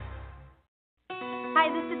Hi,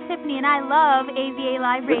 this is Tiffany, and I love AVA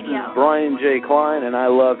Live Radio. This is Brian J. Klein, and I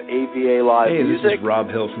love AVA Live Music. Hey, this is Rob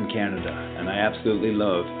Hill from Canada, and I absolutely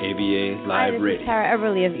love AVA Live Radio. Hi, this is Tara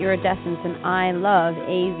Everly of Iridescence, and I love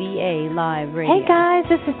AVA Live Radio. Hey guys,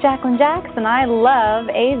 this is Jacqueline Jackson. I love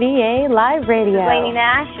AVA Live Radio. This is Lainey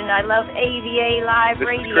Nash, and I love AVA Live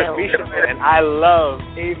Radio. This is Chris Bishop, and I love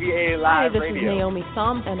AVA Live Radio. Hi, this is Naomi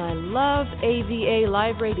Thumb, and I love AVA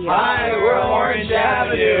Live Radio. Hi, we're Orange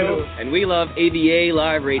Avenue, and we love AVA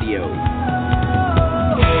Live Radio.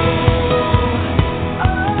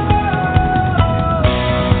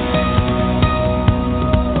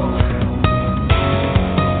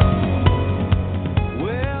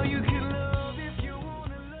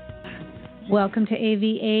 Welcome to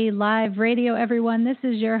AVA Live Radio, everyone. This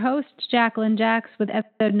is your host, Jacqueline Jax, with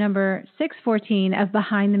episode number 614 of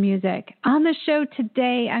Behind the Music. On the show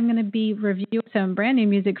today, I'm going to be reviewing some brand new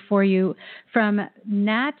music for you from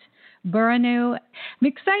Nat Buranu. I'm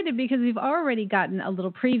excited because we've already gotten a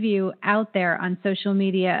little preview out there on social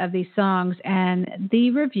media of these songs, and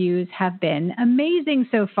the reviews have been amazing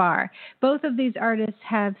so far. Both of these artists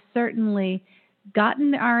have certainly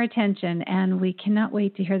gotten our attention, and we cannot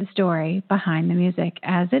wait to hear the story behind the music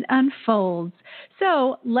as it unfolds.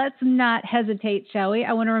 So let's not hesitate, shall we?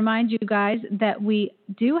 I want to remind you guys that we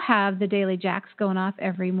do have the Daily Jacks going off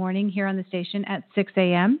every morning here on the station at 6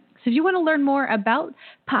 a.m. So if you want to learn more about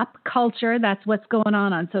pop culture, that's what's going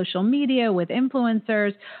on social media with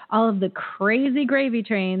influencers, all of the crazy gravy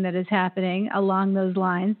train that is happening along those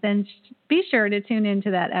lines, then be sure to tune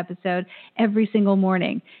into that episode every single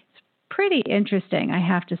morning. It's pretty interesting, I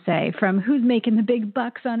have to say, from who's making the big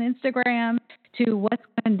bucks on Instagram to what's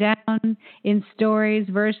going down in stories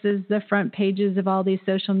versus the front pages of all these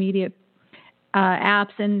social media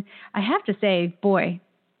apps. And I have to say, boy,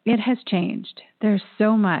 it has changed. There's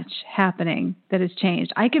so much happening that has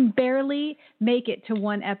changed. I can barely make it to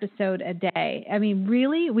one episode a day. I mean,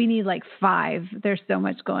 really, we need like 5. There's so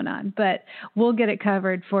much going on, but we'll get it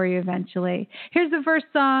covered for you eventually. Here's the first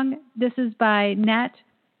song. This is by Nat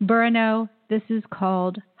Buranu. This is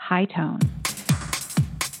called High Tone.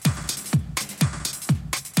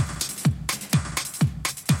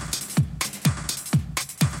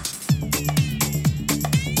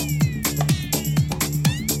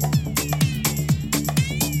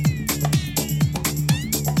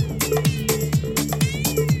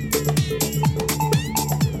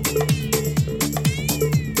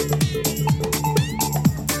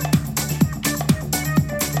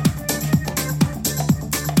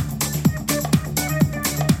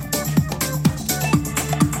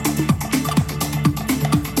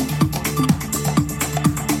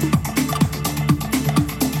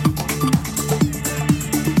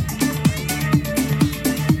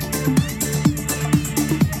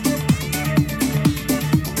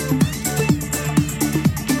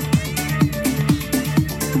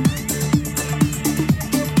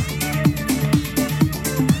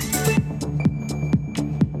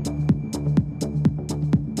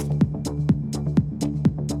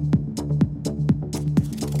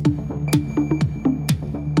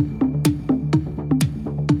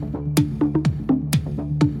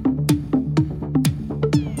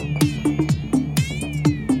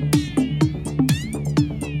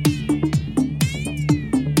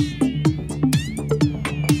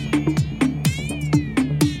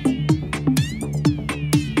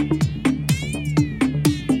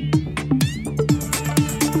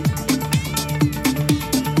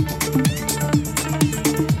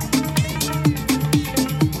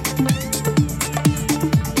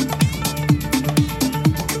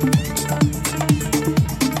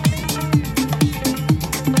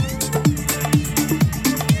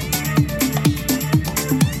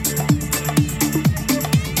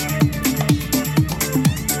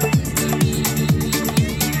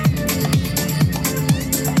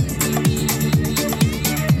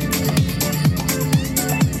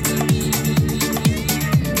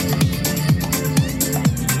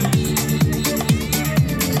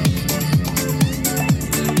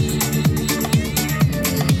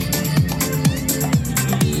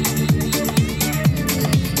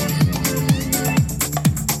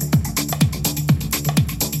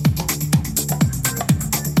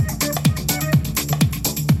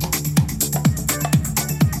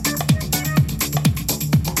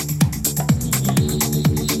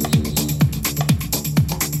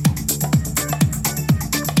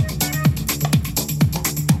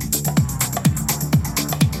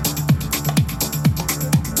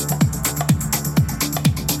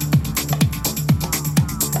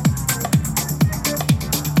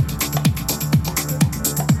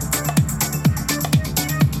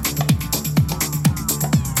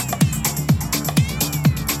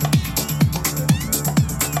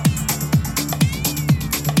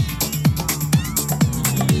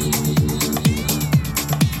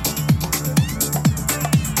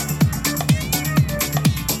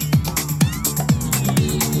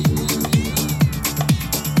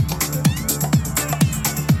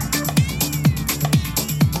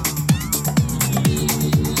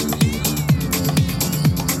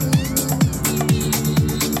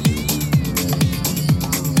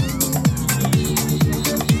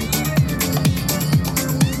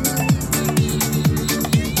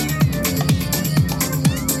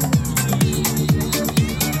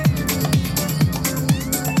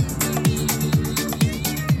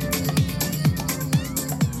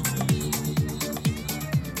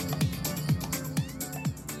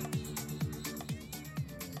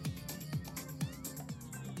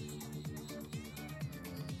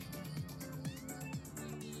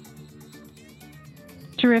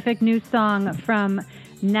 terrific new song from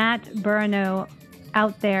Nat Burano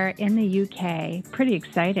out there in the UK. Pretty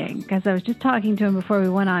exciting, because I was just talking to him before we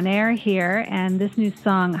went on air here, and this new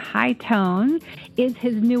song, High Tone, is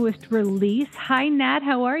his newest release. Hi, Nat.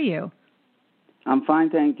 How are you? I'm fine,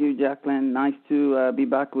 thank you, Jacqueline. Nice to be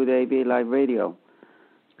back with AVA Live Radio.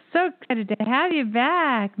 So excited to have you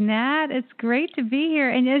back, Nat. It's great to be here.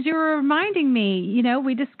 And as you were reminding me,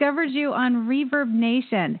 we discovered you on Reverb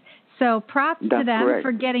Nation. So props to them correct.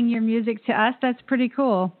 for getting your music to us. That's pretty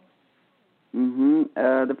cool.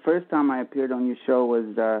 The first time I appeared on your show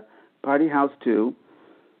was Party House 2.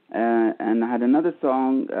 And I had another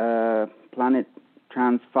song, Planet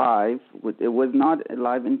Trans 5. It was not a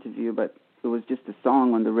live interview, but it was just a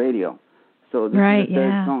song on the radio. So this is the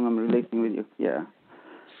third song I'm releasing with you. Yeah.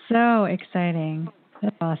 So exciting.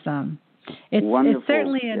 That's awesome. It's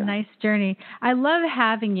certainly a nice journey. I love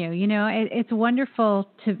having you. It's wonderful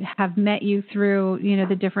to have met you through,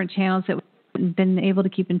 the different channels that we've been able to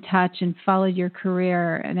keep in touch and follow your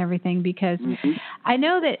career and everything, because I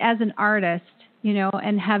know that as an artist,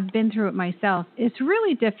 and have been through it myself, it's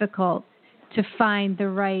really difficult to find the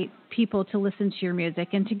right people to listen to your music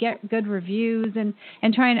and to get good reviews and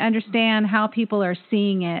try and understand how people are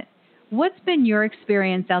seeing it. What's been your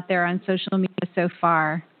experience out there on social media so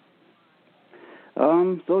far?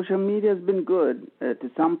 Social media has been good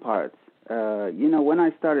to some parts. When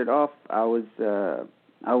I started off, I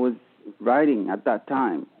was writing at that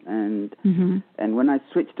time, and when I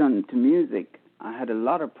switched on to music, I had a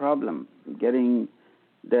lot of problem getting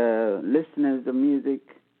the listeners of music,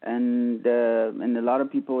 and a lot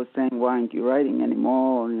of people were saying, "Why aren't you writing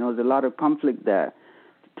anymore?" There's a lot of conflict there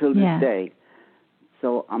till this day.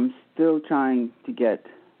 So I'm still trying to get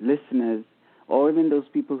listeners, or even those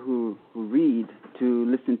people who read, to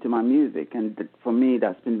listen to my music. And for me,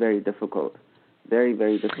 that's been very difficult. Very,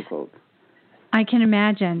 very difficult. I can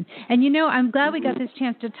imagine. And, I'm glad we got this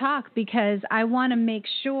chance to talk, because I want to make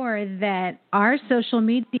sure that our social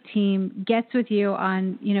media team gets with you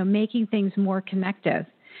on, making things more connective.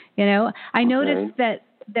 I noticed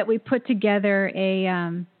that we put together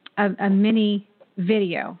a mini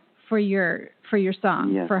video for your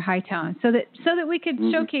song, for High Tone, so that we could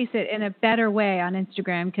showcase it in a better way on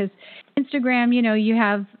Instagram, because Instagram, you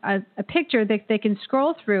have a picture that they can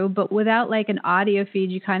scroll through, but without like an audio feed,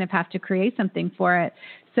 you kind of have to create something for it.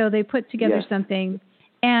 So they put together something,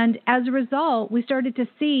 and as a result, we started to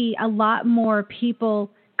see a lot more people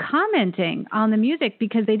commenting on the music,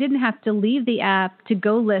 because they didn't have to leave the app to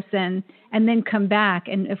go listen and then come back.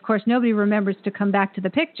 And of course, nobody remembers to come back to the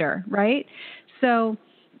picture, right? So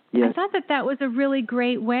I thought that was a really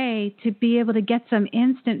great way to be able to get some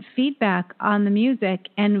instant feedback on the music.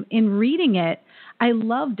 And in reading it, I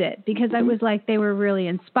loved it, because I was like, they were really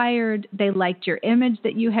inspired. They liked your image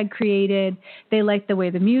that you had created. They liked the way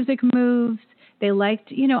the music moves. They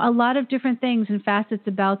liked, a lot of different things and facets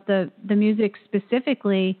about the music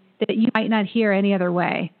specifically that you might not hear any other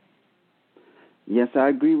way. Yes, I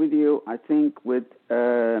agree with you. I think with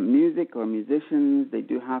music or musicians, they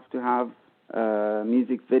do have to have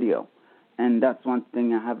music video, and that's one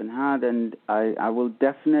thing I haven't had, and I will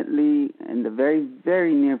definitely in the very,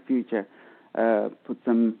 very near future put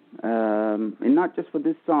some, and not just for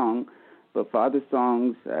this song, but for other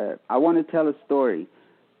songs. I want to tell a story.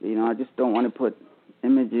 I just don't want to put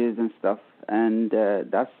images and stuff, and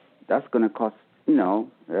that's going to cost.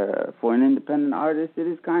 For an independent artist, it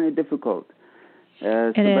is kind of difficult.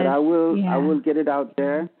 But I will get it out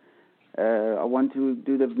there. I want to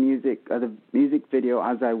do the music video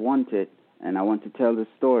as I want it, and I want to tell the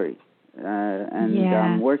story.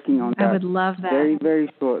 I'm working on that. I would love that. Very, very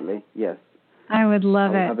shortly, yes. I would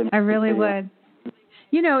love it. I really would.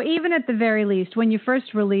 Even at the very least, when you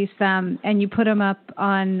first release them and you put them up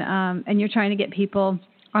on, and you're trying to get people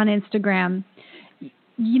on Instagram,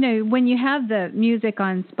 when you have the music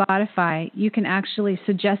on Spotify, you can actually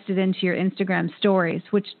suggest it into your Instagram stories,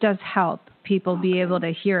 which does help people be able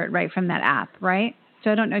to hear it right from that app, right?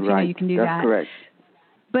 So I don't know if you can do that. That's correct.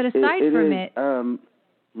 But aside from it,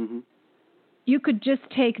 you could just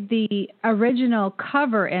take the original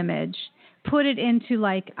cover image, put it into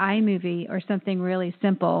like iMovie or something really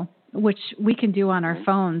simple, which we can do on our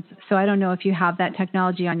phones. So I don't know if you have that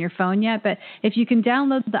technology on your phone yet, but if you can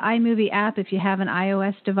download the iMovie app, if you have an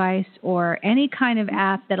iOS device or any kind of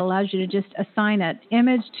app that allows you to just assign an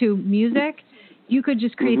image to music, you could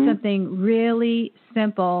just create something really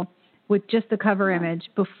simple with just the cover image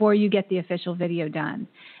before you get the official video done.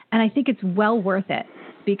 And I think it's well worth it,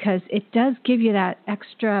 because it does give you that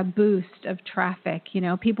extra boost of traffic.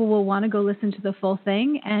 People will want to go listen to the full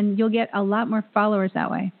thing, and you'll get a lot more followers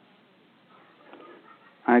that way.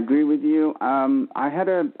 I agree with you.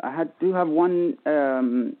 I do have one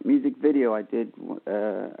music video I did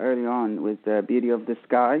early on with Beauty of the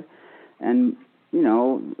Sky, and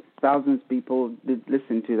thousands of people did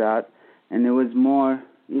listen to that, and there was more,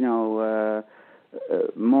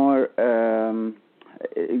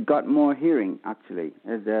 it got more hearing actually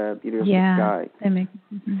as Beauty of the Sky.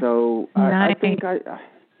 So I think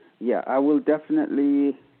I will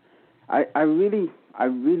definitely. I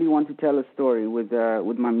really want to tell a story with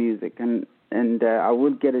my music, and I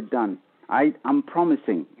will get it done. I'm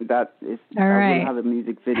promising that I will have a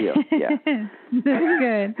music video. Yeah. That's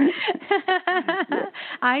good.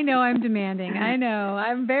 I know I'm demanding. I know.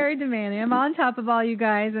 I'm very demanding. I'm on top of all you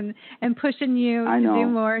guys and pushing you to do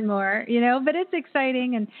more and more, but it's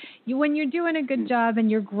exciting. And when you're doing a good job and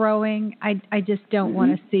you're growing, I just don't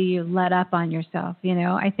want to see you let up on yourself.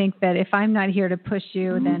 I think that if I'm not here to push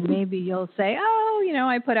you, then maybe you'll say,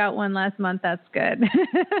 I put out one last month. That's good.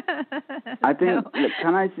 I think, look,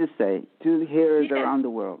 can I just say to the hearers around the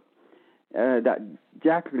world that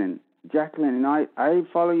Jacqueline, I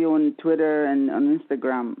follow you on Twitter and on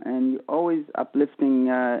Instagram, and you're always uplifting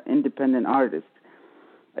independent artists.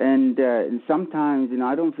 And sometimes,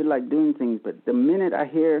 I don't feel like doing things, but the minute I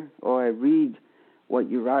hear or I read what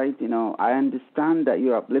you write, I understand that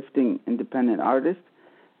you're uplifting independent artists.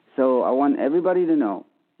 So I want everybody to know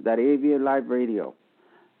that AVA Live Radio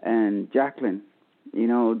and Jacqueline,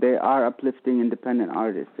 they are uplifting independent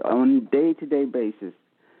artists on a day-to-day basis.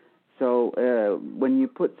 So when you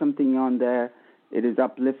put something on there, it is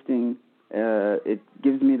uplifting. It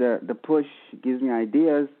gives me the push, it gives me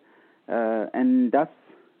ideas, and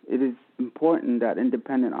it is important that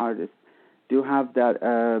independent artists do have that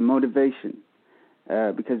motivation,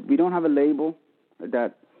 because we don't have a label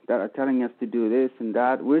that are telling us to do this and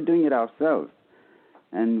that. We're doing it ourselves,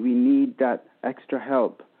 and we need that extra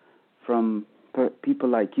help from people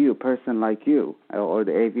like you, person like you, or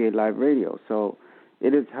the AVA Live Radio. So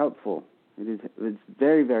it is helpful. It's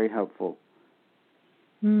very, very helpful.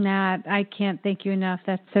 Nat, I can't thank you enough.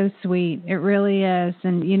 That's so sweet. It really is.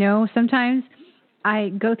 And, sometimes I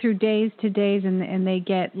go through days to days and they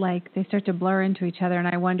get they start to blur into each other. And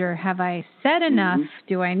I wonder, have I said enough?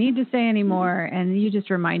 Do I need to say any more? And you just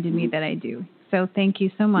reminded me that I do. So thank you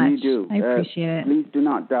so much. You do. I appreciate it. Please do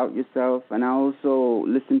not doubt yourself. And I also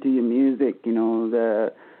listen to your music. You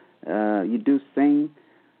do sing,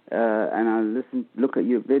 and I look at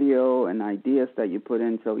your video and ideas that you put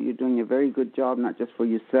in. So you're doing a very good job, not just for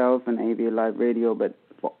yourself and AVA Live Radio, but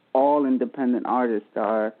for all independent artists that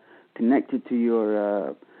are connected to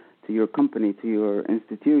your company, to your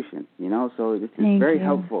institution. So this is very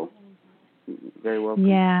helpful. Very welcome.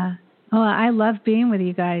 Yeah. Well, I love being with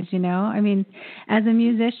you guys, I mean, as a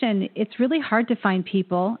musician, it's really hard to find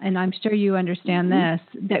people, and I'm sure you understand this,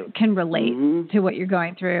 that can relate to what you're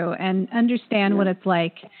going through and understand what it's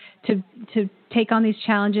like to take on these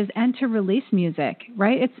challenges and to release music,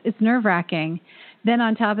 right? It's nerve-wracking. Then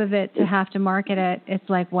on top of it, to have to market it, it's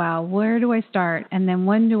like, wow, where do I start? And then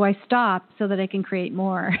when do I stop so that I can create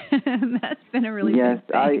more? That's been a really big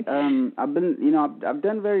thing. I've been, I've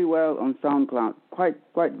done very well on SoundCloud, quite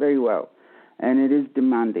very well, and it is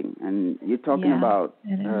demanding. And you're talking about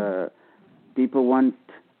people want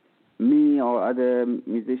me or other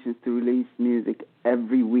musicians to release music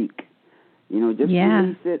every week. Release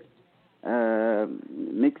it.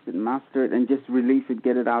 Mix it, master it, and just release it,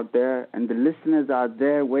 get it out there, and the listeners are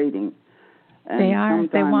there waiting. And they are.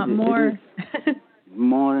 They want more.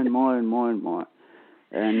 More and more and more and more.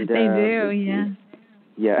 And they do, yeah.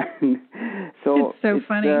 Yeah. So it's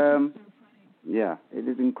funny. It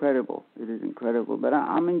is incredible. It is incredible. But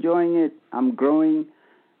I'm enjoying it. I'm growing,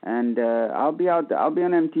 and I'll be out there. I'll be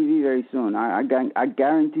on MTV very soon. I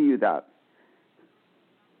guarantee you that.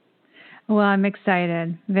 Well, I'm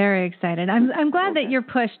excited, very excited. I'm glad that you're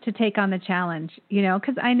pushed to take on the challenge,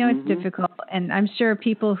 because I know it's difficult, and I'm sure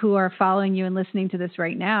people who are following you and listening to this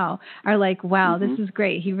right now are like, wow, this is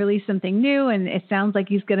great. He released something new, and it sounds like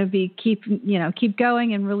he's going to be keep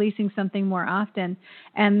going and releasing something more often,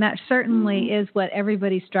 and that certainly is what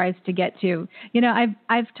everybody strives to get to.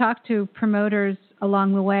 I've talked to promoters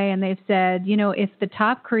along the way, and they've said, if the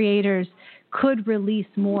top creators could release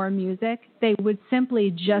more music, they would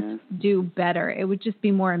simply just do better. It would just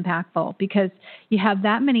be more impactful because you have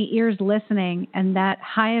that many ears listening and that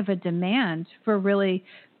high of a demand for really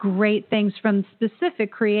great things from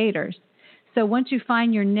specific creators. So once you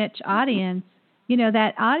find your niche audience,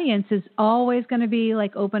 that audience is always going to be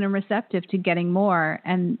open and receptive to getting more.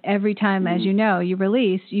 And every time, as you know, you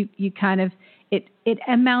release, you kind of, it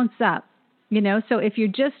amounts up, So if you're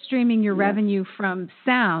just streaming your revenue from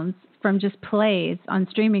sounds from just plays on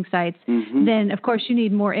streaming sites, then of course you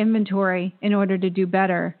need more inventory in order to do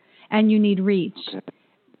better, and you need reach. Okay.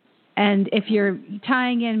 And if you're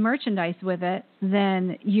tying in merchandise with it,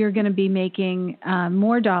 then you're going to be making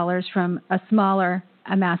more dollars from a smaller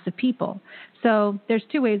mass of people. So there's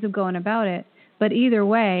two ways of going about it. But either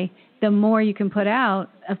way, the more you can put out,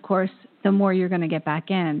 of course, the more you're going to get back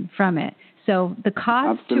in from it. So the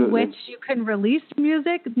cost to which you can release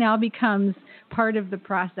music now becomes part of the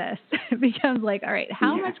process. It becomes like, all right,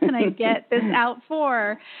 how much can I get this out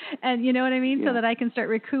for? And you know what I mean? So that I can start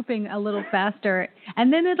recouping a little faster.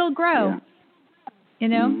 And then it'll grow. You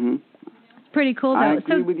know? It's pretty cool, though. I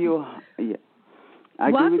agree with you. Yeah.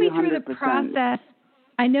 Walk me through the process.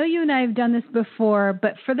 I know you and I have done this before,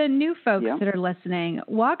 but for the new folks that are listening,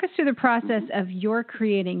 walk us through the process of your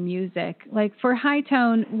creating music. Like for High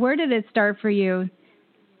Tone, where did it start for you?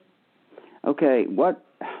 Okay,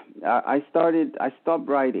 I stopped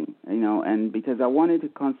writing, and because I wanted to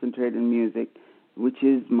concentrate on music, which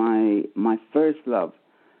is my first love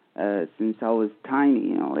since I was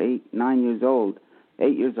tiny, 8 years old,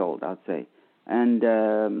 I'd say.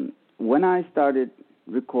 And when I started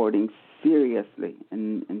recording seriously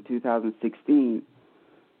in 2016,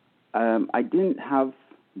 I didn't have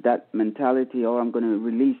that mentality, I'm going to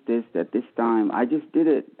release this at this time. I just did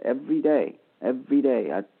it every day. I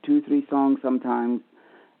had 2-3 songs sometimes,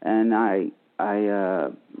 and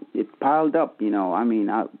it piled up,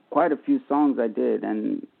 quite a few songs I did,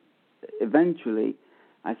 and eventually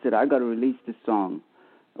I said, I got to release this song,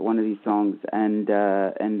 one of these songs, and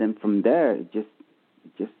then from there it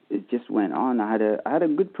just went on. I had a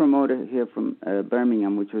good promoter here from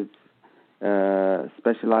Birmingham, which was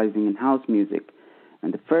specializing in house music,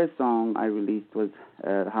 and the first song I released was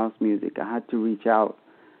house music. I had to reach out.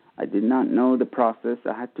 I did not know the process.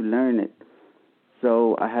 I had to learn it.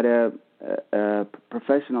 So I had a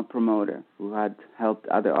professional promoter who had helped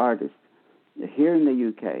other artists here in the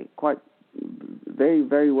UK, quite very,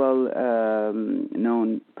 very well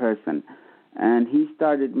known person, and he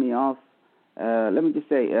started me off. Let me just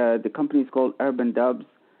say, the company is called Urban Dubs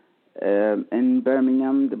in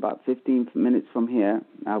Birmingham, about 15 minutes from here.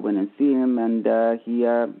 I went and see him, and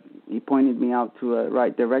he pointed me out to a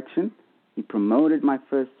right direction. He promoted my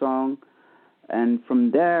first song, and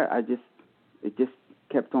from there, it just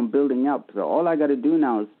kept on building up. So all I got to do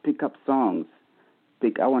now is pick up songs.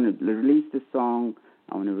 I want to release this song.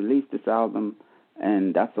 I want to release this album,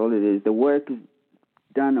 and that's all it is. The work is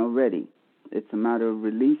done already. It's a matter of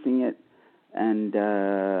releasing it and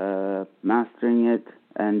mastering it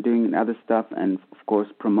and doing other stuff and, of course,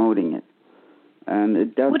 promoting it. And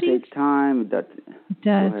it does take time. It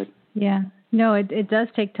does. Yeah. No, it does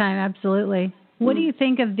take time, absolutely. What do you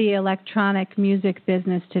think of the electronic music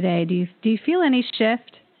business today? Do you feel any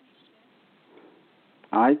shift?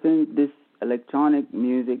 I think this electronic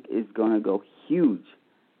music is going to go huge.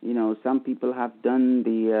 Some people have done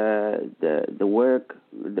the work,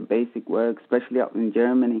 the basic work, especially out in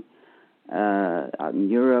Germany, out in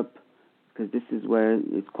Europe, because this is where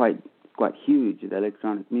it's quite huge, the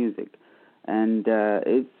electronic music, and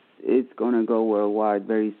it's going to go worldwide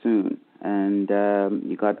very soon. And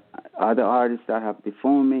you got other artists that have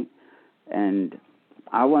before me, and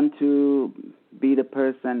I want to be the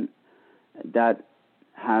person that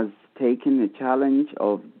has taken the challenge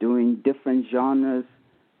of doing different genres,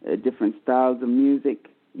 different styles of music,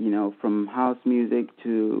 from house music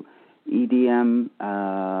to EDM,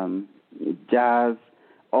 jazz,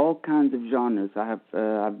 all kinds of genres I've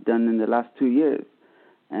done in the last 2 years.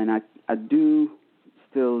 And I do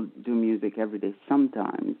still do music every day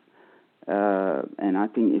sometimes. And I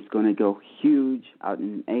think it's going to go huge out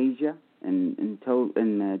in Asia, in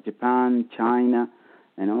Japan, China,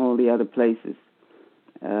 and all the other places.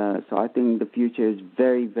 So I think the future is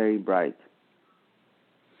very, very bright.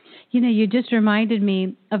 You just reminded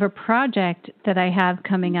me of a project that I have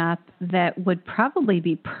coming up that would probably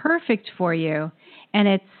be perfect for you. And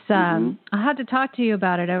it's I'll have to talk to you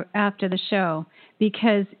about it after the show,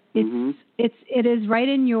 because it is right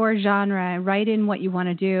in your genre, right in what you want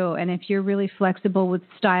to do. And if you're really flexible with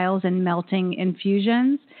styles and melting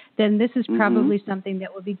infusions, then this is probably something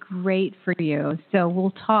that would be great for you. So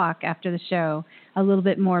we'll talk after the show a little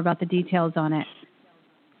bit more about the details on it.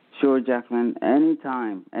 Sure, Jacqueline.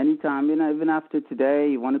 Anytime. Even after today,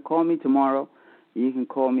 you want to call me tomorrow, you can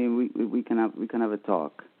call me. We can have a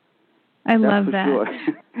talk. I love that. Sure.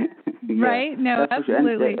 Yeah, right? No,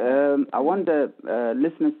 absolutely. Sure. And, I want the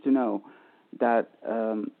listeners to know that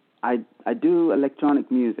I do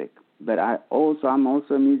electronic music, but I'm also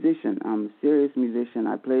a musician. I'm a serious musician.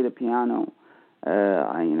 I play the piano,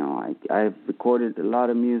 I've recorded a lot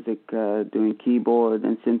of music doing keyboard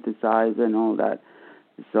and synthesizer and all that.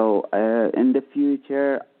 So in the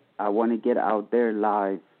future, I want to get out there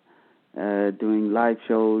live, doing live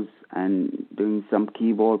shows and doing some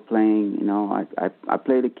keyboard playing. You know, I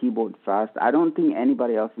play the keyboard fast. I don't think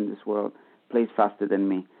anybody else in this world plays faster than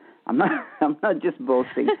me. I'm not just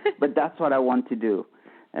boasting, but that's what I want to do.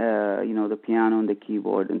 The piano and the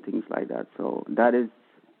keyboard and things like that. So that is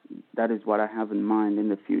what I have in mind in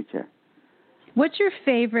the future. What's your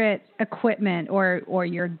favorite equipment or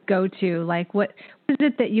your go-to? Like, what is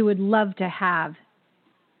it that you would love to have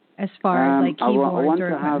as far as like keyboards? I want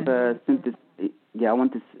to have I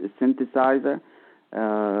want a synthesizer,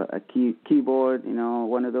 a keyboard.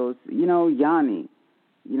 One of those. Yanni.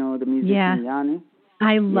 The musician Yanni.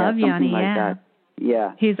 I love Yanni. Like that.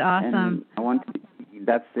 Yeah. He's awesome. And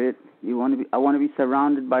that's it. I want to be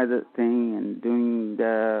surrounded by the thing and doing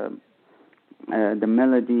the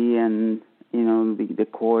melody and the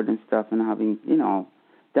chord and stuff and having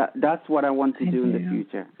that's what I want to do in the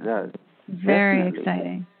future. Very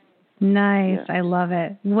exciting. Nice. Yeah. I love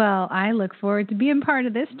it. Well, I look forward to being part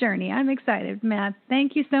of this journey. I'm excited, Matt.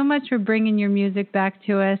 Thank you so much for bringing your music back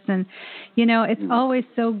to us. And, it's always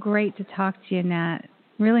so great to talk to you, Nat.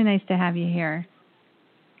 Really nice to have you here.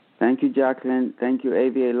 Thank you, Jacqueline. Thank you,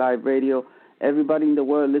 AVA Live Radio. Everybody in the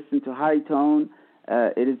world, listen to High Tone.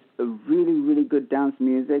 It is a really, really good dance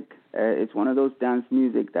music. It's one of those dance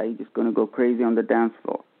music that you're just going to go crazy on the dance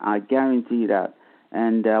floor. I guarantee that.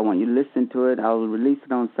 And when you listen to it, I'll release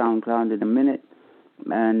it on SoundCloud in a minute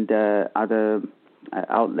and other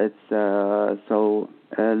outlets. So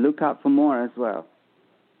look out for more as well.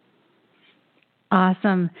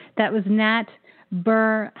 Awesome. That was Nat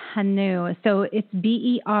Berhanu. So it's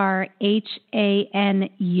Berhanu.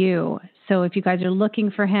 So if you guys are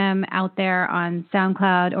looking for him out there on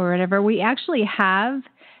SoundCloud or whatever, we actually have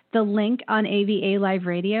the link on AVA Live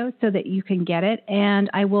Radio so that you can get it. And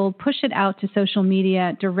I will push it out to social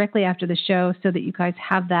media directly after the show so that you guys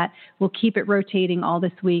have that. We'll keep it rotating all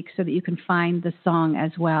this week so that you can find the song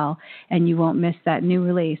as well. And you won't miss that new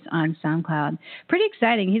release on SoundCloud. Pretty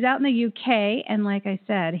exciting. He's out in the UK. And like I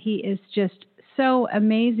said, he is just so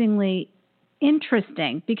amazingly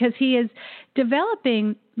interesting because he is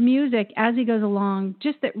developing music as he goes along,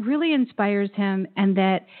 just that really inspires him and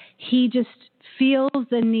that he just feels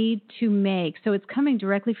the need to make. So it's coming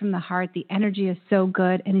directly from the heart. The energy is so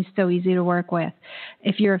good and he's so easy to work with.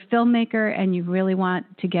 If you're a filmmaker and you really want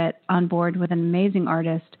to get on board with an amazing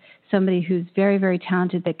artist, somebody who's very, very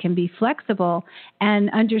talented that can be flexible and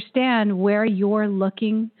understand where you're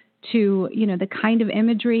looking to, the kind of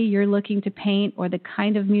imagery you're looking to paint or the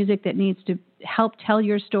kind of music that needs to help tell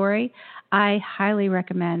your story, I highly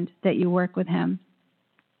recommend that you work with him.